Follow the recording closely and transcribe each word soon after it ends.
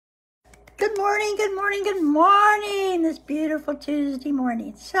Good morning, good morning, good morning. This beautiful Tuesday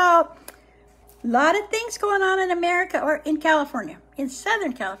morning. So, a lot of things going on in America or in California, in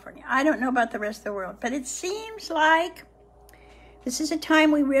Southern California. I don't know about the rest of the world, but it seems like this is a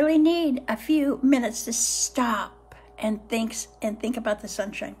time we really need a few minutes to stop and think about the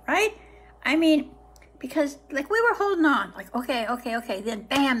sunshine, right? I mean, because like we were holding on, like, okay. Then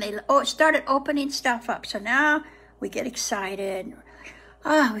bam, they started opening stuff up. So now we get excited.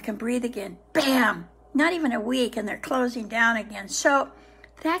 We can breathe again. Bam! Not even a week and they're closing down again. So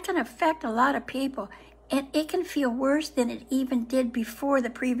that can affect a lot of people. And it can feel worse than it even did before the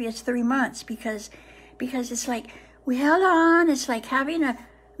previous 3 months because it's like we held on. It's like having a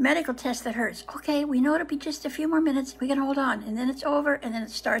medical test that hurts. Okay, we know it'll be just a few more minutes. We can hold on. And then it's over and then it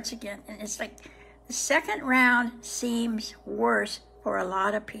starts again. And it's like the second round seems worse for a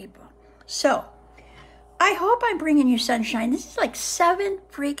lot of people. So I hope I'm bringing you sunshine. This is like 7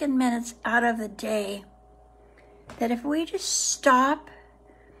 freaking minutes out of the day that if we just stop,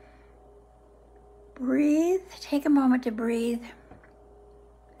 breathe, take a moment to breathe,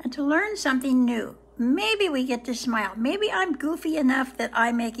 and to learn something new. Maybe we get to smile. Maybe I'm goofy enough that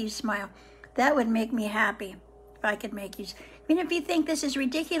I make you smile. That would make me happy if I could make you. I mean, if you think this is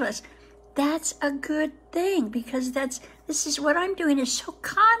ridiculous, that's a good thing because this is what I'm doing is so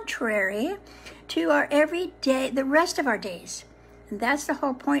contrary to our everyday, the rest of our days. And that's the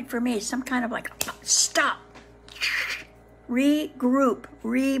whole point for me, some kind of like stop, regroup,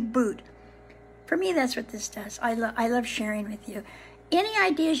 reboot. For me, that's what this does. I love sharing with you. Any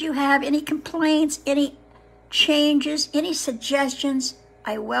ideas you have, any complaints, any changes, any suggestions,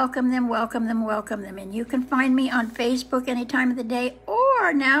 I welcome them. And you can find me on Facebook any time of the day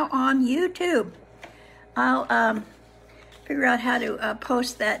or now on YouTube. I'll figure out how to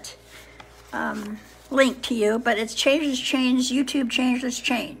post that link to you, but it's Changeless Change, YouTube Changeless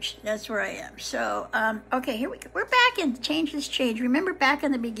Change. That's where I am. So, okay, here we go. We're back in Changeless Change. Remember back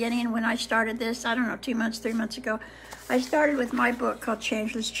in the beginning when I started this, I don't know, 2 months, 3 months ago, I started with my book called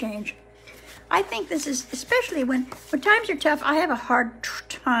Changeless Change. I think this is, especially when times are tough, I have a hard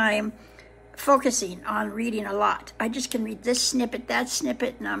time focusing on reading a lot. I just can read this snippet, that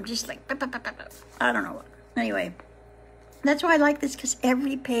snippet, and I'm just like, I don't know what. Anyway, that's why I like this, because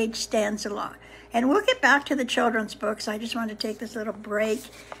every page stands alone. And we'll get back to the children's books. I just wanted to take this little break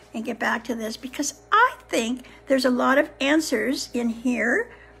and get back to this, because I think there's a lot of answers in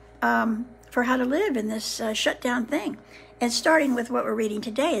here for how to live in this shutdown thing. And starting with what we're reading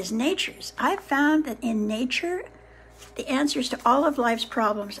today is nature's. I've found that in nature, the answers to all of life's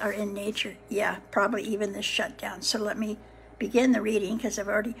problems are in nature. Yeah, probably even this shutdown. So let me begin the reading because I've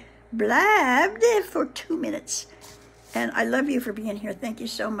already blabbed for 2 minutes. And I love you for being here. Thank you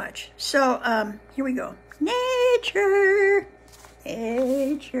so much. So here we go. Nature.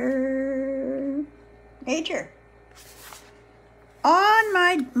 On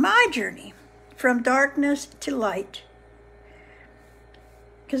my journey from darkness to light,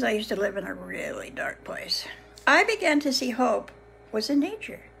 because I used to live in a really dark place, I began to see hope was in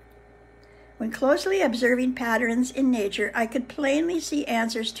nature. When closely observing patterns in nature, I could plainly see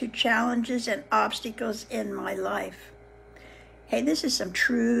answers to challenges and obstacles in my life. Hey, this is some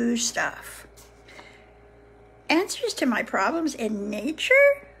true stuff. Answers to my problems in nature?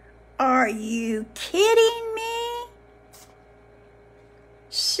 Are you kidding me?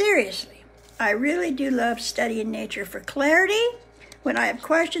 Seriously, I really do love studying nature for clarity. When I have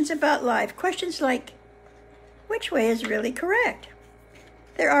questions about life, questions like, which way is really correct?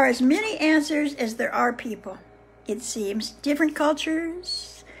 There are as many answers as there are people. It seems different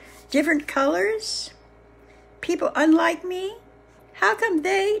cultures, different colors, people unlike me. How come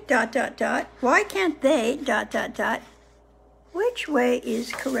they, ... Why can't they, ... Which way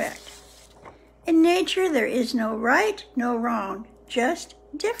is correct? In nature, there is no right, no wrong, just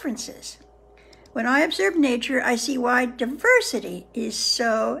differences. When I observe nature, I see why diversity is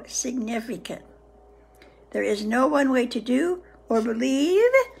so significant. There is no one way to do or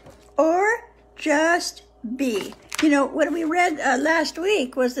believe or just be. You know, what we read last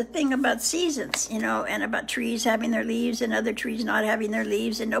week was the thing about seasons, you know, and about trees having their leaves and other trees not having their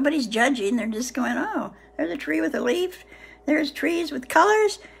leaves, and nobody's judging. They're just going, oh, there's a tree with a leaf. There's trees with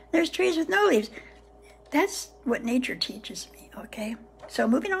colors. There's trees with no leaves. That's what nature teaches me, okay? So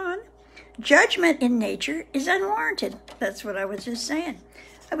moving on. Judgment in nature is unwarranted. That's what I was just saying.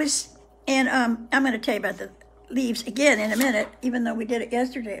 I'm going to tell you about the leaves again in a minute, even though we did it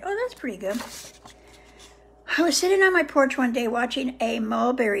yesterday. Oh, that's pretty good. I was sitting on my porch one day watching a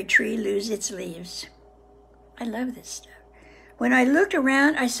mulberry tree lose its leaves. I love this stuff. When I looked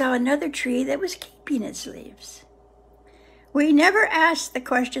around, I saw another tree that was keeping its leaves. We never ask the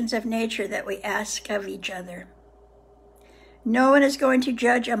questions of nature that we ask of each other. No one is going to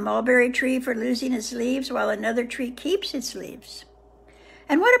judge a mulberry tree for losing its leaves while another tree keeps its leaves.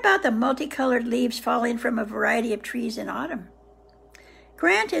 And what about the multicolored leaves falling from a variety of trees in autumn?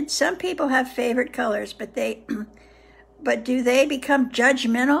 Granted, some people have favorite colors, but do they become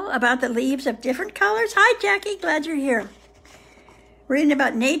judgmental about the leaves of different colors? Hi, Jackie, glad you're here. Reading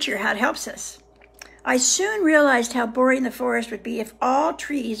about nature, how it helps us. I soon realized how boring the forest would be if all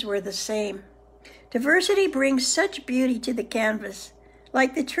trees were the same. Diversity brings such beauty to the canvas.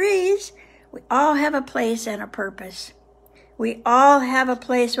 Like the trees, we all have a place and a purpose. We all have a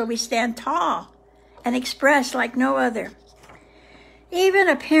place where we stand tall and express like no other. Even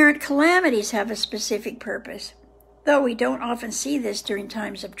apparent calamities have a specific purpose, though we don't often see this during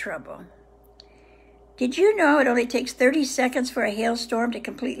times of trouble. Did you know it only takes 30 seconds for a hailstorm to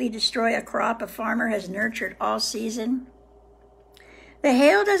completely destroy a crop a farmer has nurtured all season? The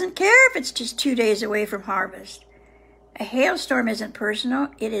hail doesn't care if it's just 2 days away from harvest. A hailstorm isn't personal,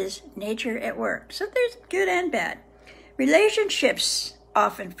 it is nature at work. So there's good and bad. Relationships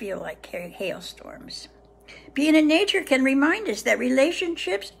often feel like hailstorms. Being in nature can remind us that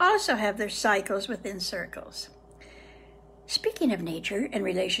relationships also have their cycles within circles. Speaking of nature and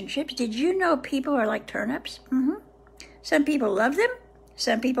relationships, did you know people are like turnips? Some people love them,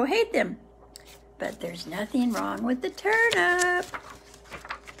 some people hate them. But there's nothing wrong with the turnip.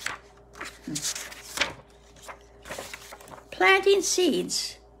 Planting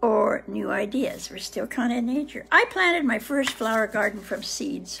seeds or new ideas. We're still kind of in nature. I planted my first flower garden from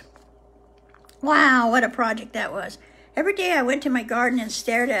seeds. Wow, what a project that was. Every day I went to my garden and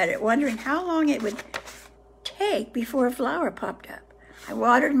stared at it, wondering how long it would take before a flower popped up. I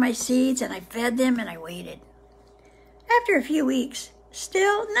watered my seeds and I fed them and I waited. After a few weeks,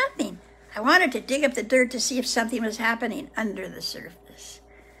 still nothing. I wanted to dig up the dirt to see if something was happening under the surface.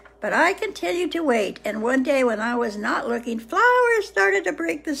 But I continued to wait, and one day when I was not looking, flowers started to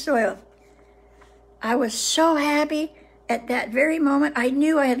break the soil. I was so happy. At that very moment, I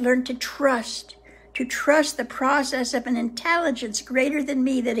knew I had learned to trust the process of an intelligence greater than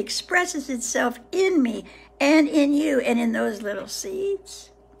me that expresses itself in me and in you and in those little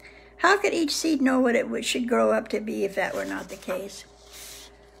seeds. How could each seed know what it should grow up to be if that were not the case?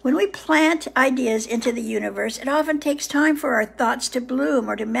 When we plant ideas into the universe, it often takes time for our thoughts to bloom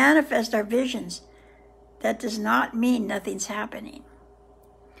or to manifest our visions. That does not mean nothing's happening.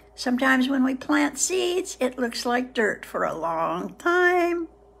 Sometimes when we plant seeds, it looks like dirt for a long time.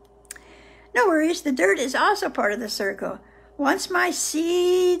 No worries, the dirt is also part of the circle. Once my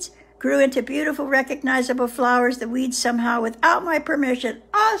seeds grew into beautiful, recognizable flowers, the weeds somehow, without my permission,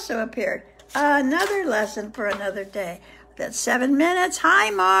 also appeared. Another lesson for another day. That's 7 minutes. Hi,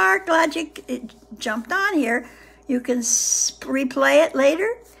 Mark. Glad you jumped on here. You can replay it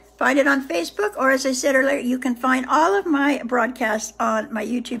later. Find it on Facebook, or as I said earlier, you can find all of my broadcasts on my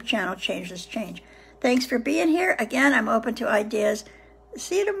YouTube channel, Changeless Change. Thanks for being here. Again, I'm open to ideas.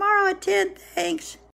 See you tomorrow at 10. Thanks.